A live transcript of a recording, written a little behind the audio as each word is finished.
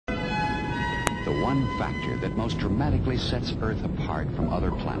The one factor that most dramatically sets Earth apart from other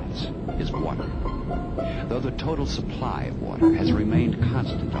planets is water. Though the total supply of water has remained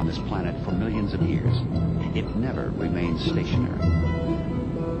constant on this planet for millions of years, it never remains stationary.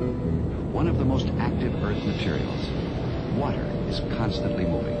 One of the most active Earth materials, water is constantly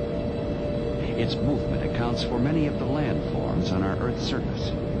moving. Its movement accounts for many of the landforms on our Earth's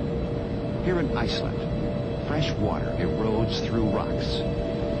surface. Here in Iceland, fresh water erodes through rocks,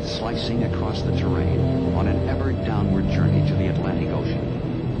 slicing across the terrain on an ever downward journey to the Atlantic Ocean.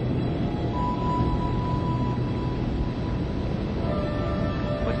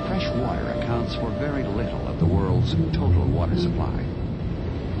 But fresh water accounts for very little of the world's total water supply.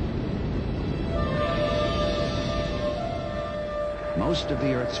 Most of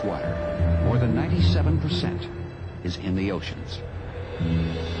the Earth's water, more than 97%, is in the oceans.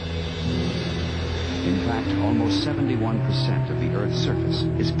 In fact, almost 71% of the Earth's surface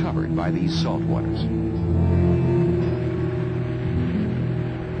is covered by these salt waters.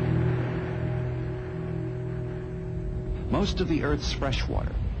 Most of the Earth's fresh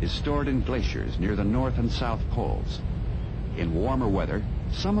water is stored in glaciers near the North and South poles. In warmer weather,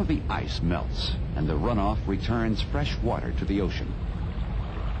 some of the ice melts, and the runoff returns fresh water to the ocean.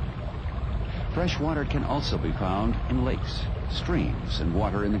 Fresh water can also be found in lakes, streams, and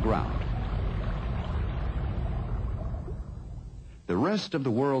water in the ground. The rest of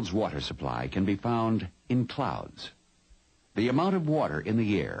the world's water supply can be found in clouds. The amount of water in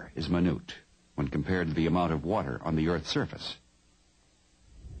the air is minute when compared to the amount of water on the Earth's surface.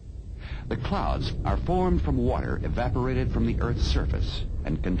 The clouds are formed from water evaporated from the Earth's surface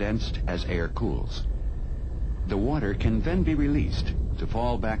and condensed as air cools. The water can then be released to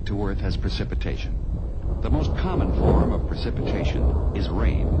fall back to Earth as precipitation. The most common form of precipitation is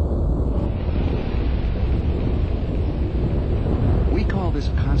rain. We call this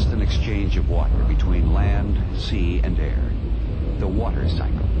constant exchange of water between land, sea, and air the water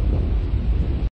cycle.